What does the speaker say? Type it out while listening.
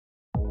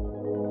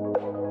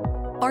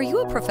Are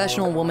you a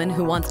professional woman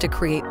who wants to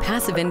create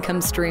passive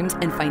income streams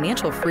and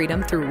financial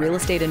freedom through real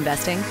estate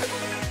investing?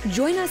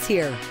 Join us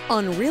here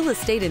on Real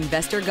Estate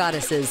Investor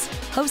Goddesses,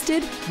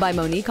 hosted by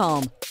Monick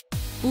Halm.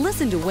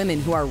 Listen to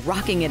women who are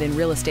rocking it in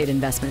real estate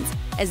investments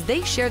as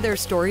they share their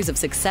stories of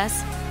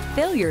success,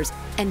 failures,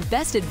 and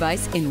best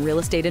advice in real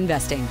estate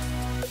investing.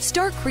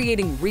 Start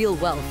creating real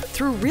wealth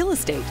through real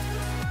estate.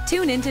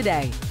 Tune in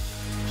today.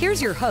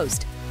 Here's your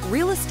host,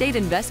 real estate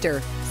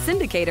investor,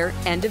 syndicator,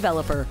 and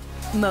developer,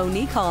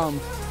 Monick Halm.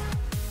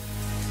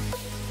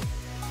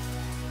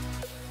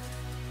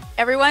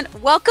 Everyone,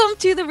 welcome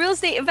to the Real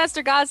Estate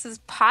Investor Goddesses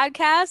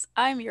podcast.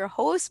 I'm your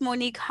host,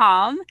 Monick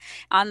Halm.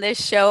 On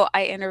this show,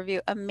 I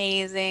interview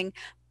amazing,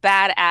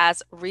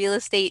 badass real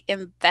estate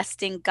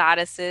investing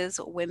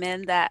goddesses,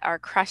 women that are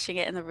crushing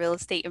it in the real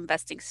estate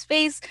investing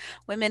space,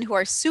 women who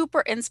are super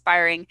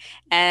inspiring.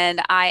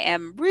 And I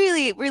am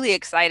really, really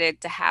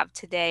excited to have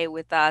today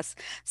with us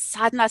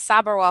Sadhana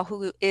Sabharwal,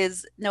 who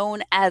is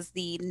known as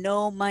the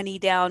No Money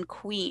Down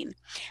Queen.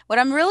 What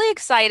I'm really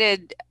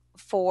excited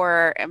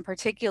for, in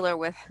particular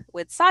with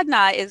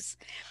Sadhana, is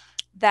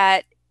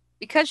that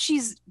because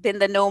she's been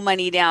the No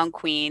Money Down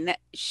Queen,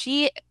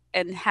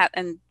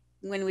 and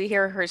when we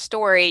hear her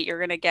story, you're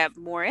going to get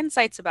more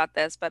insights about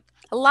this. But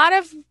a lot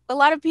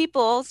of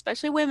people,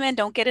 especially women,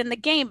 don't get in the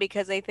game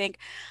because they think,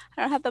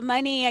 I don't have the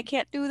money, I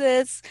can't do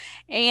this.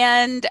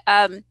 And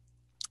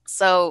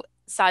so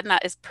Sadhana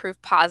is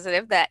proof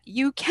positive that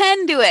you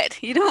can do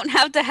it. You don't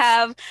have to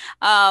have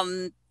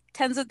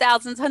tens of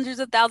thousands,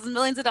 hundreds of thousands,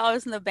 millions of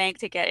dollars in the bank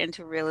to get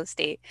into real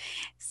estate.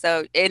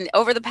 So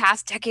over the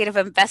past decade of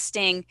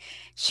investing,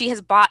 she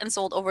has bought and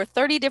sold over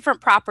 30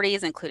 different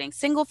properties, including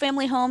single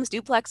family homes,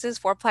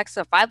 duplexes, fourplex,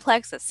 a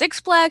fiveplex, a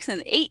sixplex, an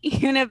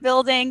 8-unit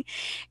building.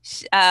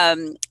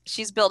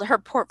 She's built her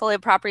portfolio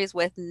of properties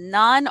with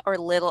none or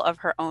little of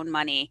her own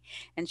money.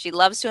 And she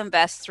loves to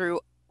invest through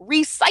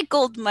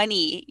recycled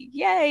money,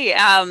 yay,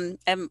 and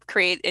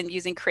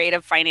using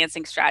creative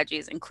financing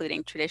strategies,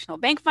 including traditional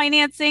bank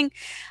financing,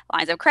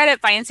 lines of credit,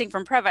 financing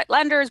from private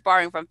lenders,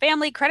 borrowing from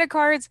family, credit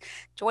cards,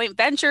 joint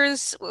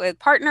ventures with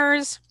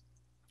partners,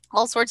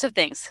 all sorts of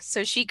things.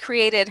 So she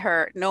created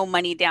her No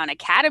Money Down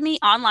Academy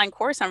online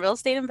course on real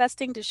estate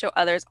investing to show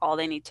others all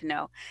they need to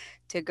know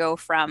to go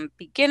from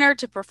beginner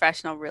to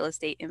professional real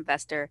estate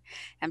investor.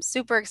 I'm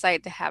super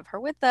excited to have her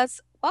with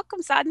us.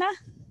 Welcome, Sadhana.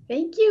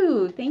 Thank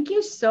you. Thank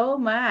you so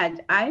much.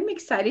 I'm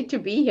excited to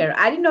be here.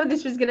 I didn't know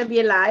this was going to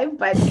be live,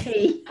 but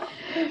hey,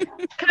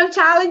 come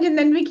challenge and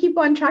then we keep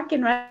on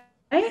trucking, right?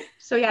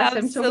 So yes, Absolutely.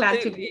 I'm so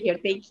glad to be here.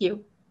 Thank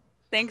you.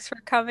 Thanks for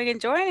coming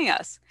and joining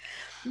us.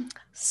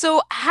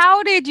 So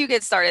how did you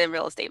get started in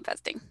real estate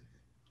investing?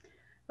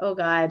 Oh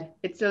God,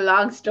 it's a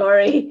long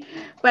story,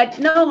 but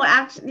no,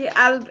 actually,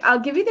 I'll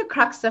give you the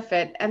crux of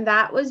it. And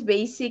that was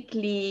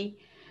basically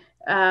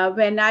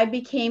when I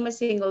became a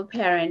single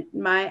parent.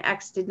 My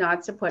ex did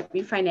not support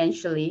me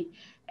financially,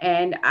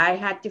 and I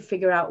had to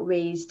figure out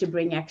ways to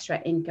bring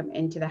extra income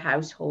into the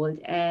household.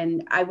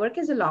 And I work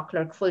as a law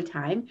clerk full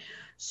time.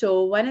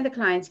 So one of the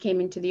clients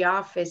came into the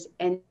office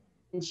and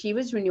she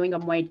was renewing a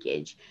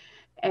mortgage,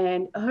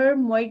 and her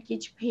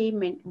mortgage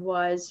payment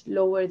was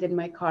lower than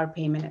my car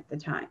payment at the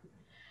time.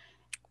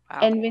 Wow.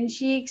 And when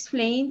she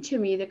explained to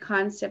me the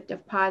concept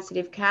of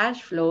positive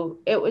cash flow,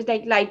 it was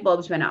like light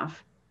bulbs went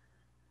off.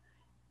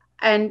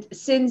 And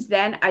since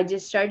then, I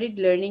just started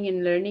learning.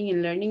 And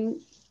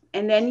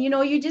then,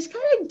 you just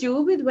kind of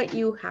do with what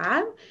you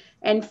have.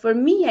 And for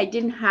me, I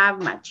didn't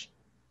have much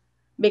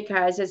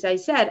because, as I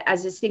said,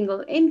 as a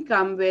single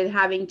income with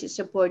having to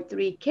support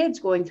 3 kids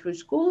going through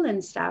school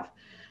and stuff,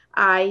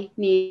 I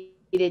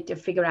needed to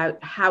figure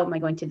out how am I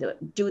going to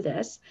do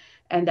this.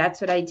 And that's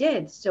what I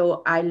did.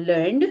 So I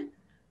learned,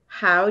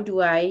 how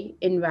do I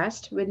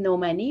invest with no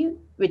money,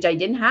 which I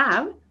didn't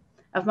have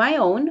of my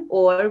own,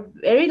 or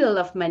very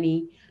little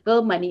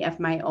money of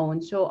my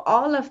own. So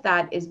all of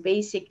that is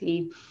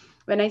basically,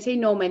 when I say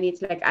no money,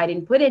 it's like I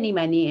didn't put any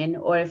money in,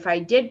 or if I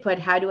did put,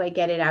 how do I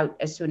get it out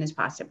as soon as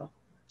possible?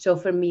 So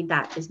for me,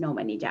 that is no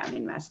money down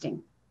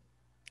investing.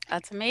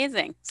 That's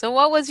amazing. So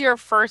what was your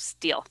first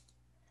deal?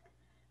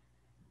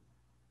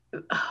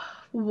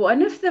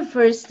 One of the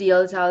first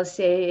deals I'll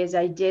say is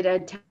I did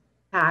a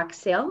tax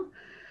sale.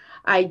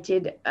 I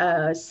did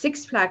a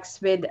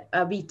sixplex with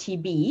a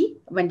VTB,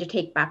 when to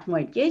take back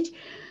mortgage.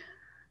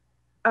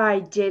 I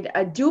did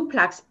a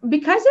duplex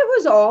because it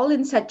was all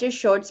in such a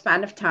short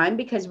span of time,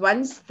 because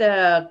once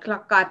the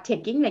clock got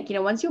ticking,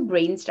 once your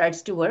brain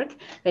starts to work,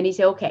 then you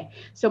say, okay.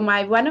 So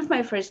one of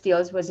my first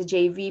deals was a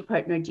JV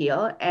partner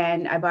deal,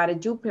 and I bought a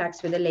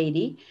duplex with a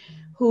lady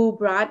who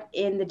brought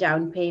in the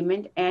down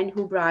payment and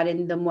who brought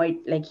in the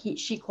mortgage,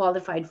 she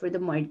qualified for the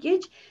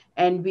mortgage,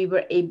 and we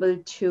were able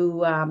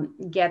to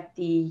get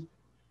the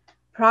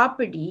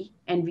property,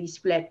 and we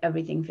split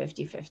everything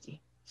 50-50.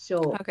 So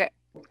okay.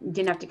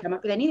 Didn't have to come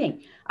up with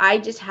anything. I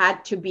just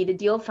had to be the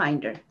deal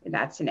finder in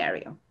that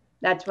scenario.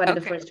 That's one of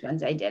the first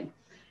ones I did.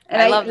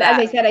 And I love that.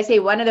 As I said, I say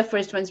one of the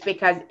first ones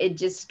because it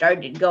just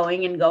started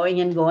going and going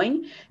and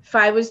going. If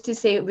I was to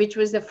say which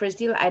was the first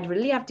deal, I'd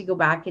really have to go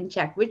back and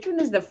check which one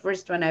is the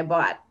first one I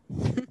bought.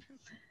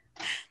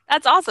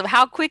 That's awesome.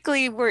 How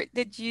quickly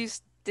did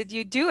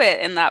you do it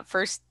in that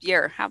first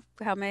year? How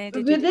many did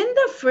you do? Within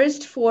the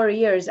first 4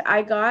 years,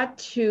 I got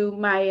to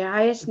my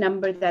highest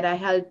number that I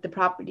held. The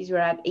properties were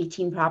at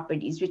 18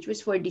 properties, which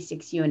was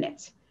 46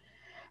 units.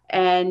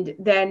 And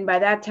then by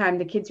that time,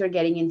 the kids were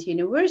getting into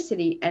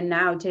university. And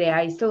now today,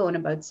 I still own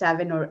about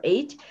 7 or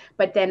 8.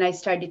 But then I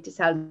started to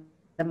sell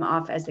them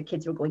off as the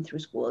kids were going through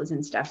schools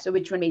and stuff. So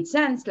which one made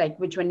sense, like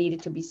which one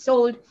needed to be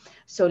sold.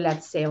 So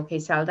let's say, okay,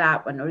 sell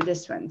that one or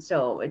this one.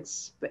 So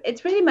it's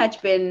pretty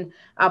much been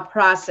a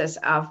process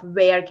of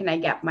where can I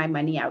get my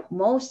money out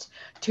most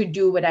to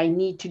do what I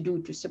need to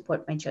do to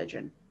support my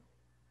children.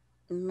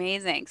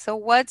 Amazing. So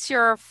what's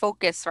your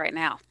focus right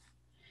now?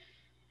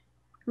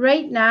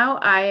 Right now,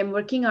 I am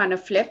working on a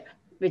flip,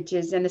 which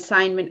is an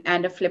assignment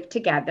and a flip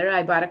together.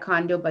 I bought a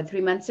condo about 3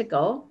 months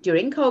ago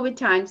during COVID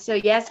time. So,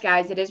 yes,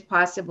 guys, it is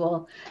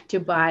possible to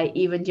buy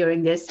even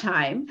during this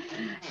time.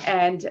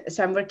 And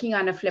so, I'm working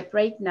on a flip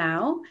right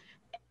now.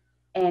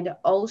 And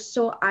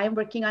also, I'm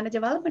working on a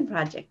development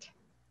project.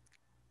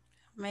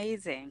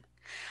 Amazing.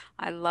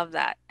 I love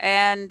that.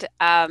 And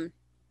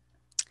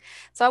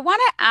so I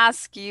want to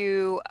ask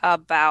you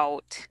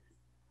about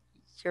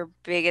your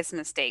biggest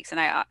mistakes. And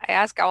I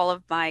ask all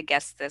of my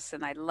guests this,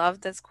 and I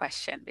love this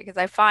question because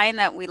I find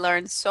that we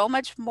learn so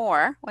much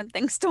more when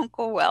things don't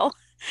go well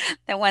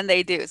than when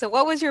they do. So,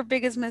 what was your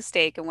biggest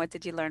mistake, and what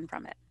did you learn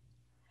from it?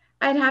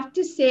 I'd have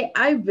to say,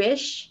 I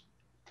wish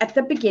at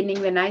the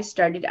beginning when I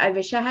started, I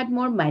wish I had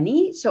more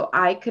money so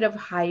I could have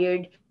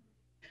hired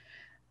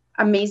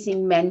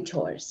amazing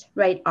mentors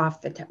right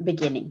off the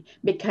beginning,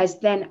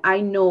 because then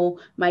I know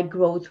my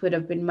growth would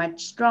have been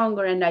much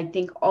stronger. And I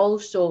think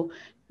also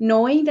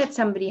knowing that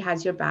somebody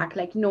has your back,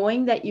 like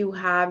knowing that you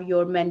have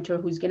your mentor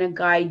who's going to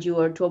guide you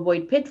or to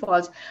avoid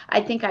pitfalls,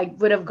 I think I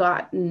would have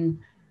gotten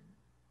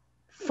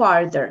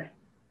farther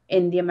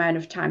in the amount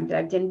of time that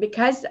I've done,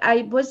 because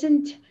I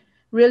wasn't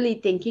really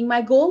thinking.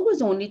 My goal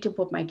was only to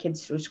put my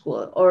kids through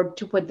school or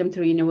to put them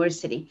through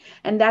university.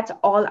 And that's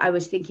all I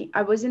was thinking.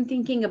 I wasn't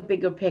thinking a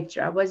bigger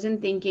picture. I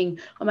wasn't thinking,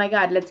 oh my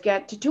God, let's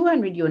get to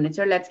 200 units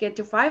or let's get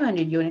to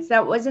 500 units.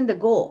 That wasn't the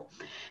goal.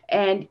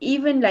 And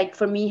even like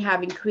for me,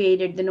 having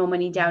created the No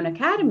Money Down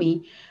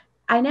Academy,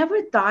 I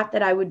never thought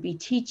that I would be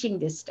teaching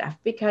this stuff,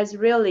 because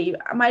really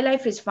my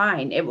life is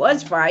fine. It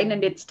was fine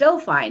and it's still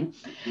fine,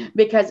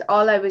 because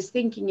all I was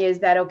thinking is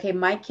that, okay,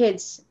 my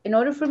kids, in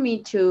order for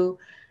me to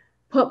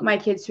put my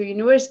kids through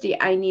university,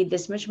 I need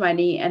this much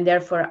money, and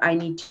therefore I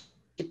need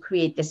to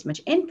create this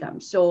much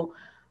income. So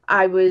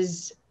I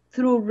was,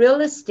 through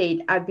real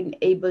estate, I've been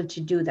able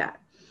to do that.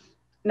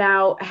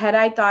 Now, had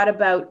I thought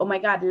about, oh my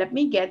God, let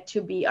me get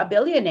to be a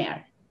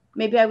billionaire,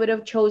 maybe I would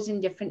have chosen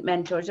different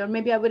mentors, or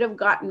maybe I would have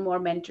gotten more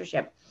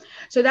mentorship.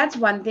 So that's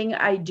one thing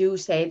I do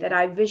say, that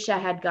I wish I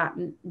had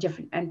gotten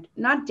different, and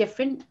not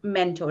different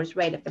mentors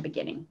right at the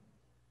beginning.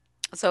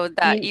 So I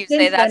that mean, you say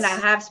since then, I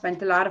that's have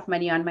spent a lot of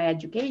money on my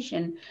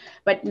education,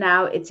 but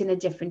now it's in a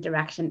different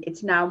direction.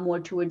 It's now more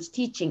towards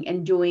teaching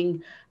and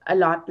doing a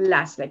lot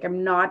less. Like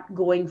I'm not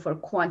going for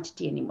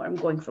quantity anymore. I'm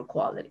going for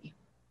quality.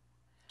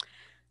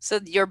 so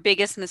your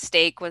biggest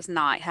mistake was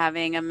not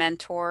having a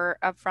mentor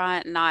up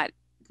front, not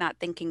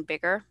thinking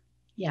bigger.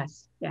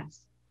 Yes,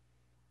 yes.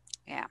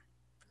 Yeah,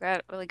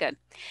 good, really good.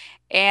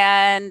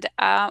 And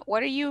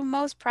what are you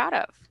most proud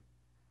of?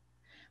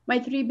 My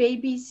 3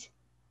 babies,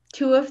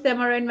 two of them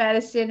are in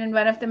medicine, and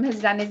one of them has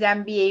done his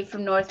MBA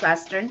from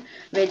Northwestern,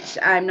 which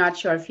I'm not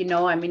sure if you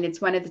know. I mean,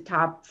 it's one of the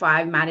top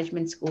 5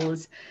 management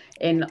schools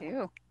I in,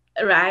 do.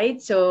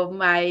 right? So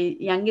my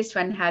youngest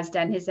one has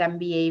done his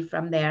MBA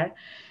from there,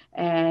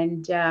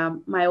 and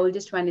my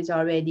oldest one is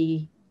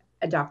already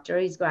a doctor.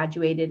 He's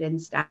graduated and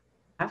stuff.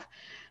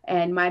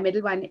 And my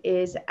middle one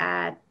is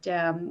at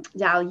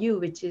DALU,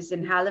 which is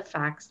in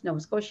Halifax, Nova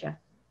Scotia.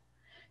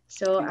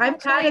 So I'm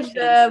proud of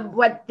Congratulations. the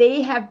what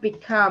they have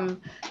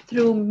become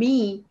through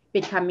me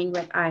becoming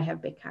what I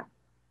have become.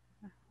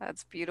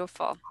 That's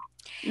beautiful.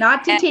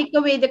 Not to And take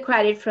away the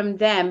credit from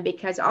them,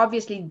 because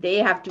obviously they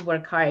have to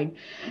work hard.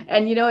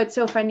 And it's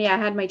so funny. I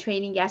had my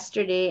training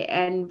yesterday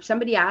and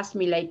somebody asked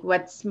me, like,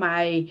 what's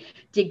my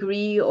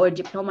degree or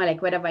diploma?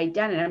 Like, what have I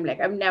done? And I'm like,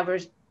 I've never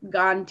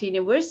gone to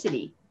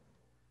university.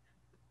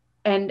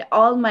 And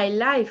all my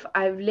life,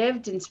 I've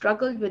lived and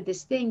struggled with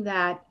this thing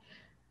that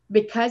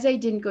because I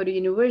didn't go to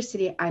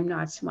university, I'm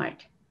not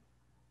smart.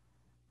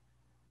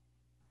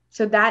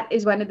 So that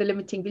is one of the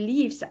limiting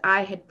beliefs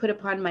I had put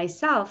upon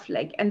myself.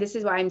 Like, and this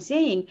is why I'm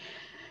saying,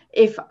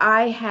 if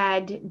I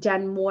had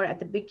done more at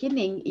the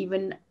beginning,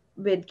 even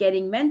with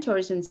getting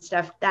mentors and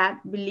stuff, that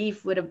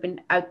belief would have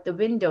been out the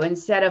window,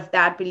 instead of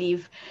that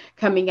belief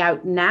coming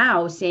out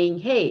now saying,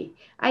 hey,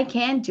 I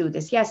can do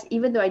this. Yes,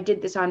 even though I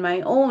did this on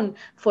my own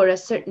for a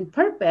certain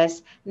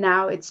purpose,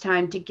 now it's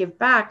time to give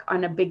back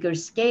on a bigger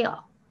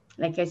scale.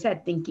 Like I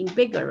said, thinking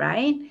bigger,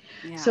 right?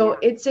 yeah, So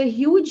it's a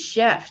huge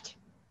shift.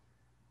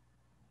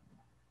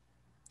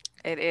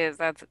 it is.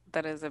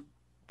 That is a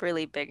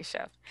really big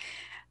shift.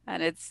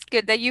 And it's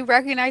good that you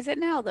recognize it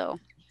now though.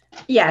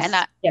 And Yes,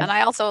 I yes. and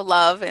I also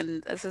love,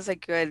 and this is a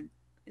good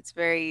it's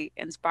very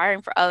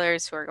inspiring for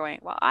others who are going,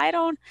 well,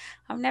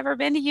 I've never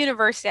been to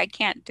university. I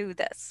can't do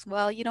this.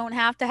 Well, you don't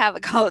have to have a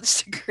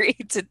college degree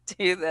to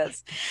do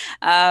this.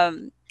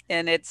 And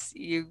it's,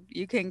 you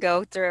can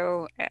go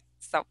through.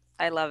 So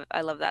I love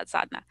that,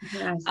 Sadhana.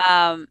 Yes.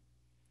 Um,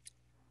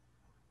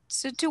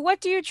 so to what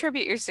do you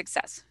attribute your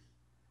success?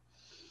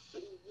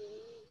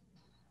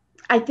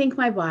 I think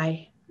my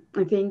why.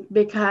 I think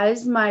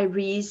because my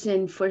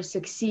reason for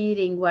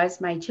succeeding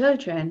was my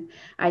children,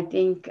 I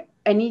think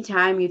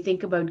anytime you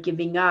think about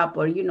giving up,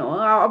 or,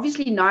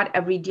 obviously not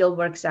every deal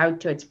works out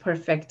to its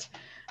perfect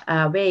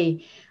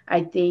way.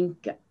 I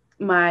think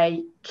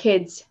my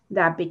kids,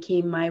 that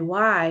became my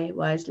why,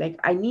 was like,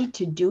 I need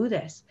to do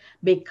this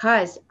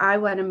because I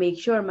want to make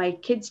sure my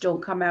kids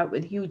don't come out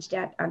with huge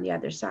debt on the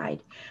other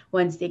side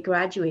once they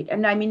graduate.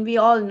 And I mean, we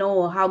all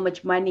know how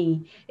much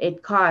money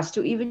it costs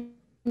to even just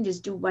do one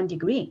degree,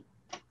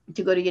 to go to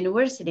university,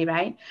 right?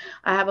 I have a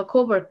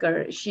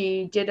coworker. She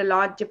did a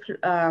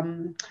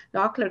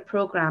law clerk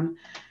program,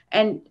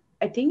 and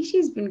I think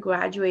she's been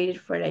graduated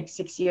for like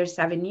 6 years,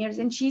 7 years,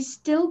 and she's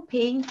still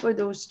paying for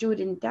those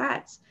student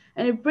debts.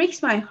 And it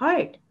breaks my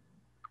heart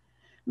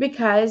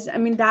because, I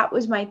mean, that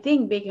was my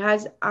thing,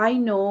 because I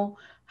know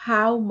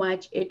how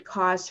much it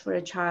costs for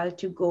a child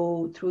to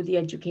go through the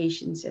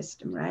education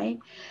system, right?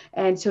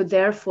 And so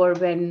therefore,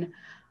 when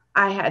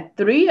I had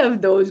three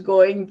of those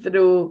going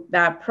through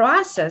that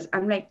process,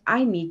 I'm like,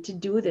 I need to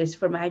do this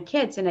for my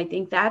kids. And I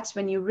think that's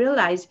when you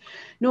realize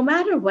no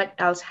matter what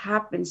else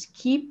happens,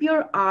 keep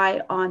your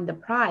eye on the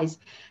prize.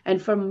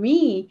 And for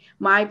me,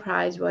 my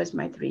prize was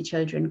my three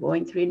children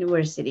going through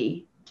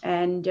university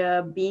and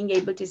being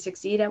able to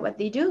succeed at what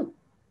they do.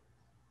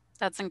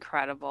 That's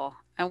incredible.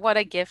 And what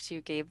a gift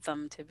you gave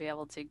them to be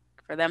able to,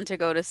 for them to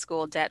go to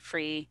school debt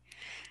free.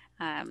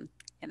 Um,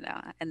 and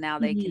now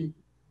they can Mhm.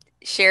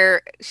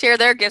 share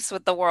their gifts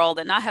with the world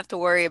and not have to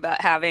worry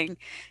about having,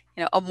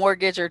 a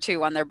mortgage or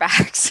two on their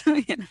backs,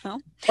 you know.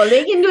 Well,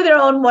 they can do their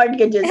own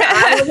mortgages.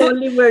 I was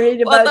only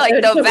worried Well, about like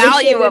the the tuition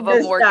value of and a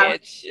the stuff.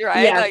 mortgage,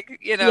 right? Yes, Like,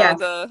 yes,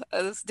 the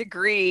this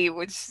degree,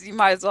 which you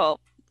might as well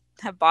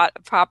have bought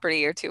a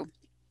property or two.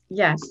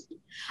 yes.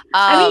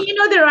 I mean, Um,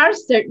 there are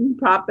certain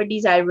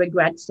properties I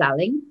regret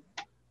selling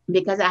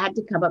because I had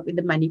to come up with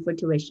the money for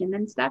tuition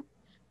and stuff.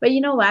 But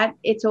you know what?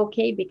 It's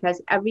okay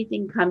because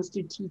everything comes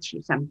to teach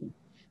you something.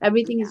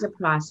 Everything is yeah, a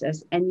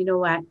process. And you know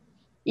what?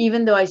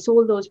 Even though I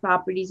sold those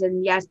properties,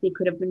 and yes, they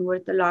could have been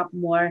worth a lot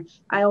more,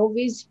 I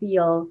always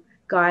feel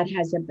God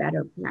has a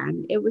better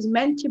plan. It was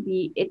meant to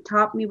be. It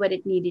taught me what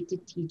it needed to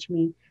teach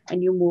me,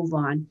 and you move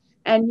on.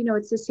 And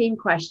it's the same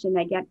question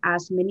I get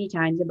asked many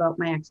times about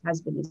my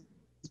ex-husband as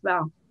well.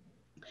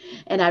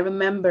 And I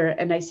remember,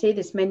 and I say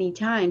this many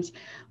times,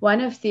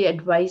 one of the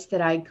advice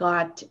that I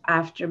got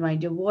after my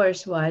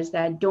divorce was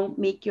that don't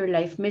make your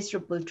life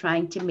miserable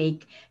trying to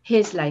make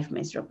his life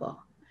miserable.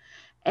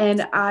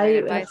 And great I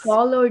have advice.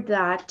 followed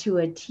that to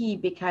a T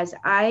because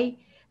I,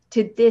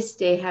 to this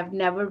day, have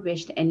never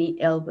wished any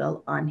ill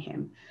will on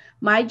him.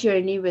 My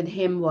journey with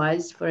him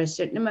was for a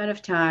certain amount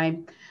of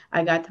time.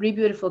 I got three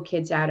beautiful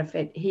kids out of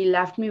it. He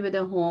left me with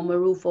a home, a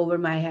roof over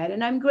my head,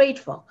 and I'm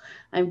grateful.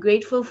 I'm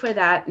grateful for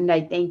that, and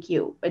I thank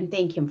you and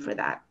thank him for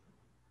that.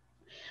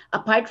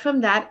 Apart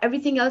from that,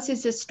 everything else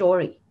is a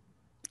story.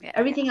 Yeah,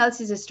 Everything else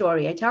is a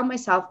story. I tell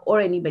myself or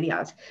anybody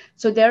else.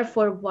 So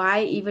therefore,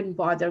 why even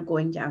bother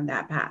going down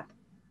that path?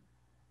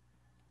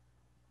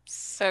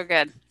 so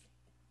good.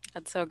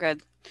 That's so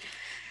good.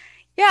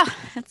 Yeah,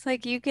 it's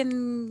like you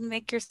can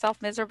make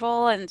yourself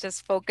miserable and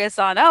just focus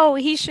on, oh,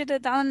 he should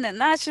have done and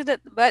that should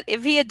have. But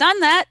if he had done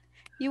that,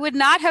 you would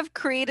not have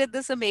created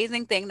this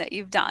amazing thing that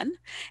you've done,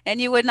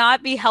 and you would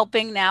not be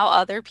helping now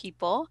other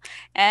people.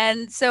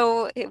 And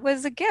so it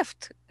was a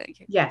gift,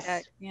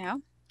 Yes. you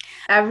know?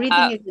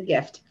 Everything Uh, is a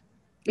gift.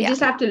 We yeah,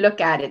 just have to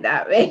look at it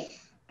that way.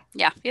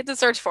 yeah, you have to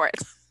search for it.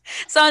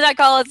 Some I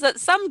call it that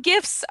some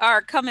gifts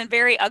are come in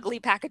very ugly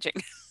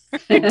packaging.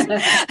 Right?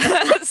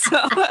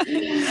 So,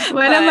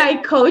 One of but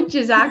my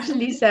coaches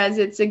actually says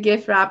it's a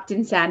gift wrapped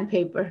in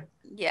sandpaper.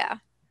 yeah,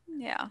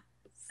 yeah.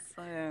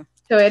 So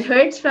So it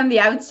hurts from the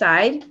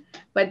outside,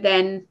 but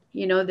then,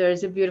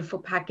 there's a beautiful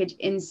package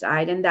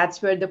inside. And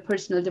that's where the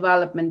personal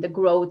development, the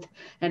growth,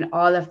 and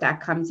all of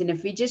that comes in.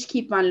 If we just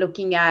keep on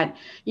looking at,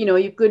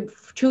 you could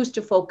choose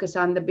to focus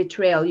on the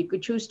betrayal. You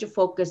could choose to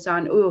focus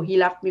on, oh, he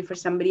left me for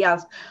somebody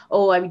else.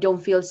 Oh, I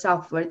don't feel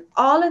self worth.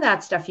 All of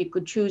that stuff you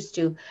could choose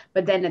to.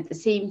 But then at the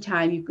same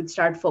time, you could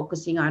start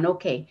focusing on,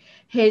 okay,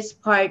 his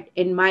part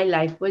in my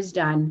life was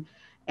done.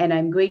 And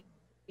I'm grateful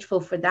for that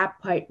part. Now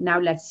let's see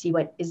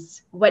what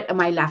am I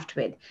left with?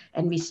 And we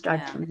start from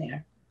yeah, there.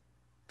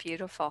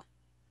 beautiful.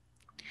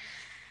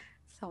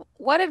 So,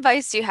 what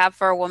advice do you have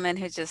for a woman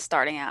who's just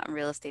starting out in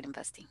real estate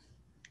investing?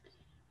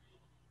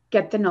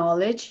 Get the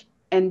knowledge,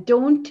 and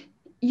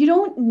you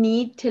don't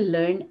need to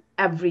learn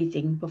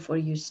everything before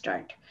you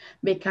start,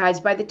 because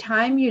by the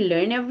time you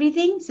learn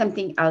everything,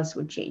 something else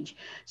would change.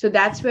 So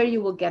that's where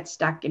you will get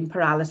stuck in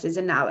paralysis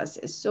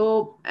analysis.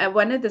 So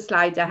one of the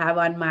slides I have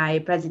on my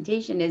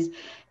presentation is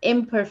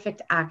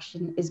imperfect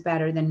action is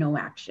better than no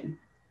action.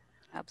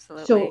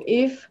 Absolutely. So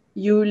if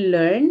you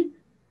learn,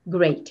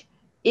 great.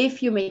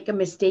 If you make a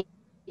mistake,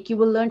 you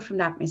will learn from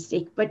that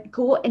mistake, but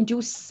go and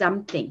do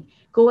something.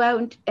 Go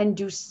out and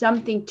do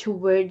something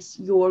towards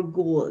your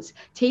goals.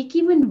 Take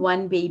even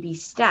one baby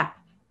step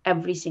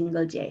every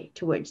single day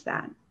towards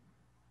that.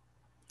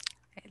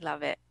 I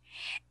love it.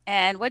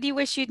 And what do you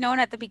wish you'd known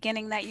at the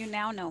beginning that you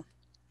now know?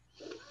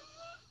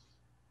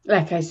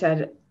 Like I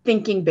said,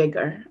 thinking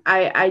bigger.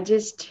 I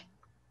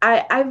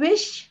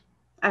wish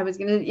I was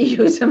gonna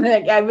use something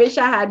like I wish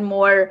I had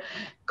more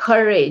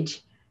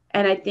courage.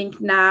 And I think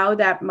now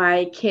that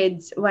my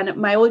kids,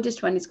 my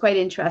oldest one is quite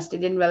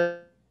interested in real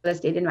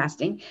estate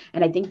investing,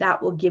 and I think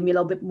that will give me a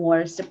little bit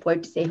more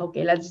support to say,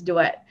 okay, let's do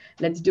it,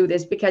 let's do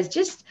this, because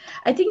just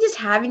I think just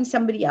having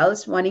somebody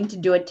else wanting to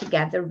do it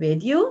together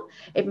with you,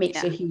 it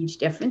makes Yeah. a huge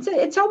difference.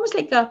 It's almost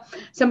like a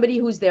somebody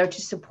who's there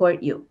to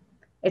support you.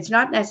 It's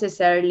not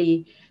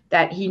necessarily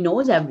that he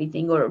knows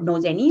everything or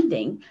knows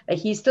anything. Like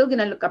he's still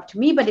gonna look up to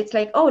me, but it's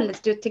like, oh, let's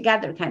do it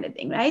together kind of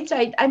thing, right?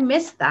 So I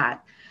miss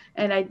that.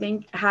 And I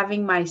think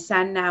having my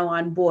son now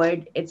on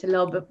board, it's a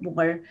little bit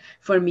more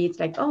for me. It's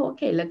like, oh,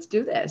 okay, let's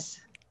do this.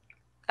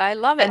 I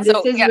love it. And this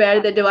So, is yeah, where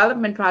the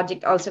development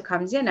project also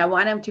comes in. I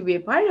want him to be a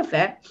part of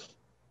it.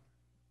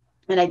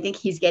 And I think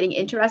he's getting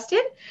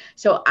interested.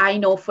 So I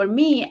know for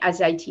me,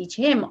 as I teach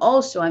him,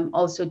 also, I'm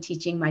also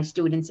teaching my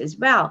students as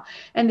well.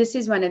 And this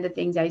is one of the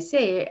things I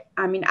say.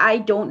 I mean, I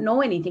don't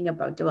know anything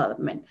about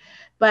development,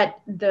 but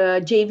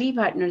the JV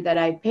partner that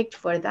I picked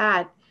for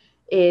that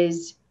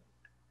is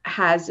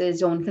has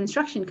his own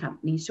construction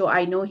company. So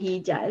I know he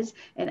does,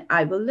 and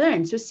I will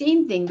learn. So,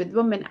 same thing with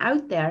women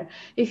out there.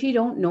 If you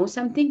don't know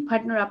something,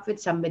 partner up with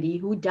somebody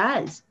who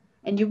does,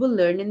 and you will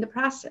learn in the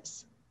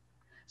process.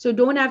 So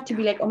don't have to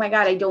be like, oh my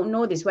God, I don't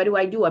know this. What do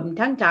I do? I'm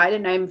tongue tied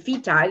and I'm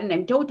feet tied and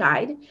I'm toe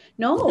tied.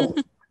 No,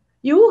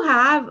 you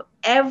have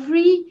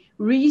every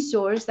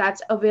resource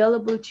that's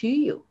available to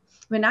you.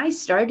 When I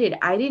started,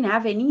 I didn't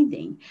have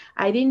anything.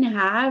 I didn't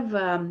have,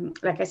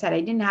 like I said, I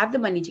didn't have the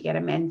money to get a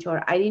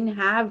mentor. I didn't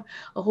have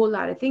a whole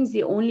lot of things.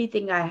 The only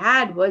thing I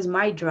had was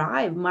my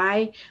drive,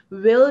 my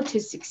will to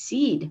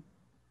succeed.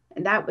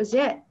 And that was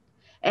it.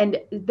 And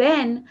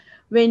then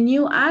when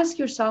you ask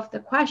yourself the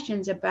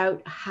questions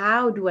about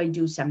how do I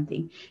do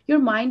something, your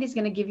mind is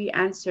going to give you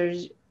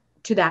answers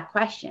to that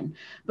question.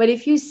 But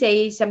if you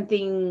say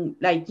something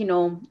like,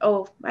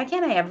 oh, why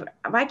can't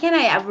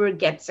I ever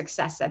get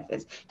success at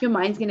this? Your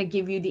mind's going to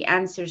give you the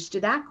answers to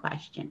that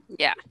question.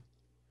 yeah,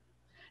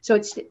 So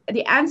it's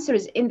the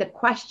answers in the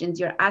questions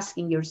you're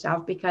asking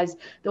yourself, because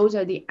those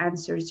are the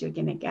answers you're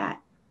going to get.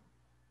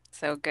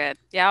 so good.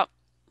 Yeah,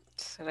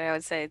 that's what I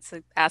would say. It's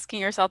like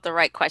asking yourself the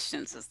right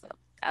questions is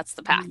that's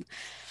the path.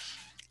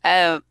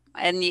 Mhm.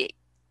 And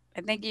I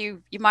think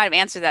you might have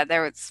answered that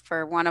there. It's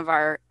for one of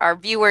our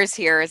viewers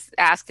here is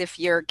asked if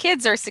your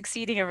kids are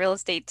succeeding in real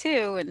estate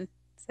too, and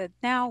said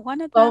now one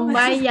of Well, them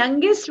my is.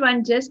 youngest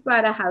one just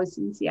bought a house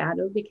in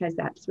Seattle because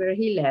that's where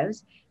he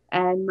lives.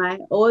 And my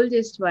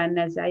oldest one,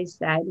 as I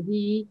said,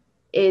 he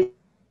is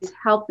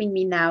helping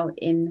me now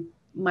in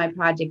my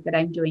project that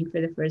I'm doing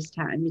for the first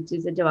time, which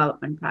is a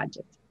development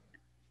project.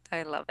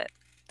 I love it.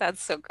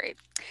 That's so great.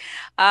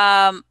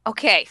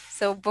 Okay,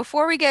 so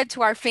before we get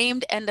to our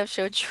famed end of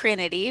show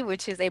Trinity,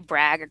 which is a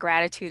brag, a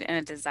gratitude, and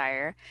a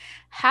desire,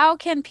 how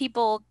can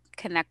people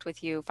connect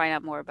with you, find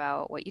out more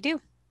about what you do?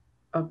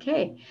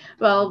 Okay.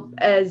 Well,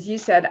 as you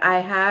said, I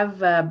have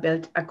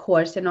built a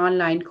course, an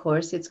online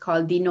course. It's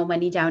called the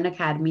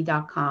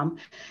nomoneydownacademy.com.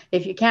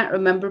 If you can't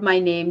remember my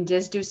name,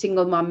 just do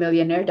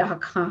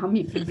singlemommillionaire.com.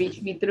 You can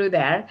reach me through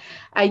there.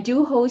 I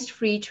do host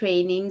free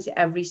trainings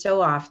every so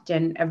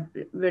often.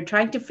 We're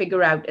trying to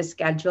figure out a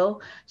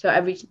schedule. So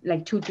every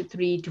like 2 to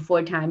 3 to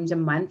 4 times a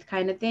month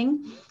kind of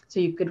thing. So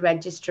you could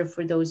register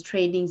for those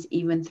trainings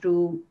even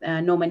through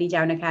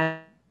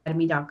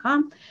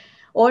nomoneydownacademy.com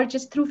or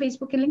just through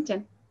Facebook and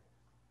LinkedIn.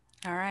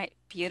 All right,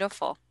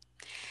 beautiful.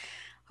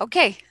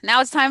 Okay,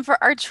 now it's time for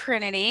our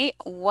Trinity.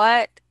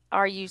 What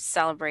are you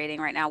celebrating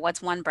right now?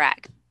 What's one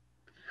brag?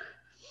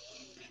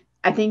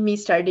 I think me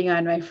starting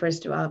on my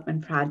first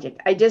development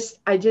project. I just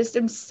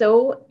am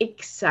so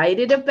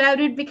excited about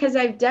it because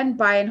I've done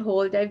buy and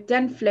hold, I've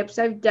done flips,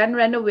 I've done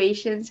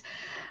renovations.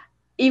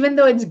 Even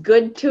though it's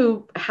good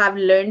to have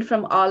learned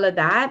from all of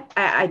that,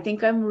 I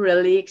think I'm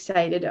really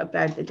excited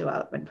about the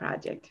development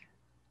project.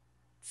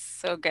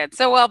 So good.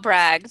 So well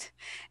bragged.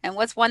 And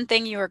what's one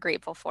thing you are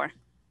grateful for?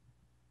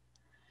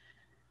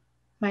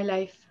 My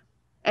life.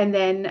 And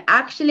then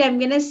actually, I'm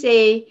going to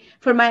say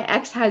for my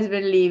ex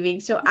husband leaving,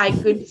 so I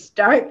could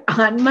start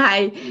on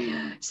my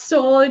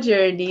soul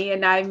journey.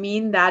 And I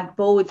mean that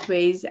both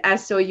ways,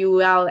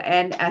 SOUL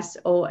and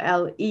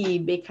SOLE,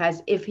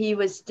 because if he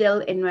was still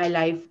in my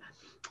life,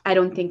 I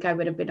don't think I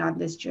would have been on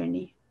this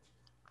journey.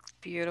 So I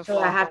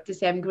Beautiful. have to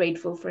say, I'm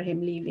grateful for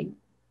him leaving.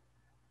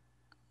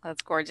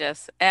 That's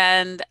gorgeous.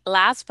 And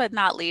last but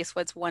not least,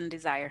 what's one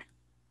desire?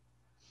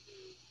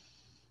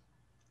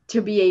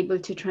 To be able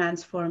to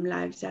transform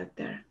lives out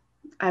there.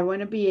 I want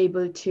to be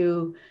able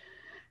to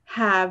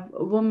have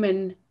a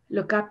woman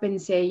look up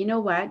and say, you know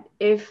what,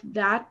 if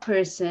that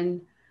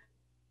person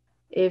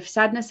if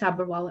Sadhana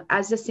Sabharwal,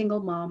 as a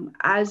single mom,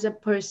 as a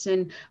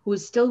person who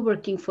is still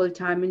working full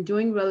time and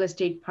doing real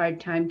estate part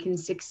time, can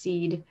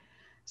succeed,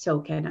 so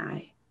can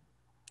I.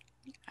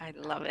 I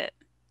love it.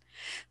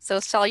 So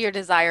shall your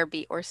desire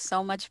be, or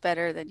so much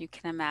better than you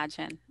can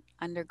imagine,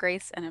 under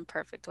grace and in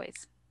perfect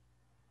ways.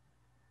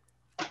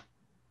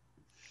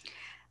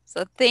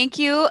 So thank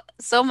you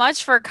so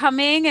much for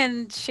coming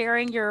and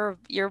sharing your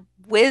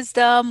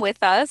wisdom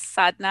with us,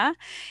 Sadhana.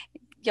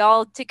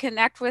 Y'all, to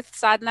connect with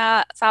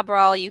Sadhana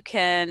Sabharwal, you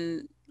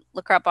can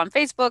look her up on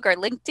Facebook or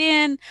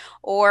LinkedIn,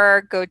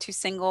 or go to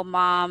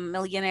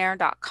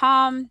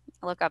singlemommillionaire.com.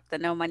 Look up the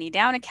No Money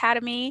Down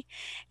Academy.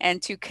 And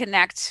to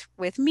connect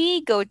with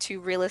me, go to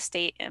real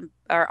estate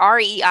or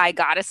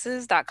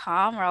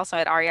reigoddesses.com. We're also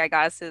at REI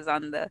Goddesses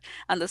on the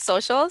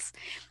socials.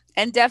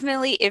 And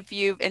definitely, if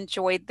you've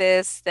enjoyed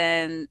this,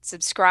 then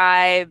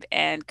subscribe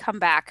and come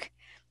back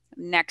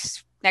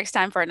next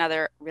time for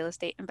another Real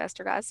Estate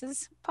Investor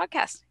Goddesses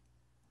podcast.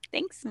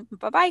 Thanks.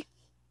 Bye-bye.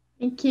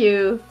 Thank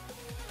you.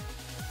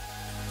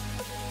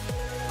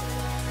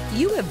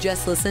 You have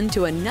just listened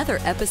to another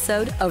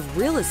episode of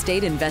Real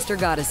Estate Investor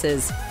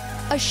Goddesses,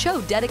 a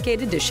show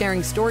dedicated to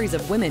sharing stories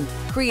of women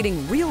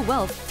creating real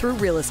wealth through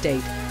real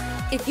estate.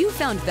 If you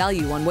found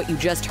value on what you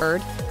just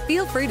heard,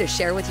 feel free to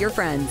share with your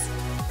friends.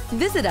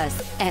 Visit us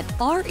at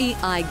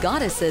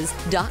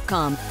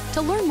reigoddesses.com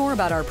to learn more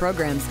about our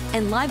programs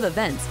and live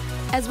events,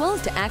 as well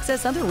as to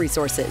access other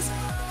resources.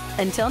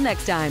 Until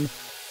next time.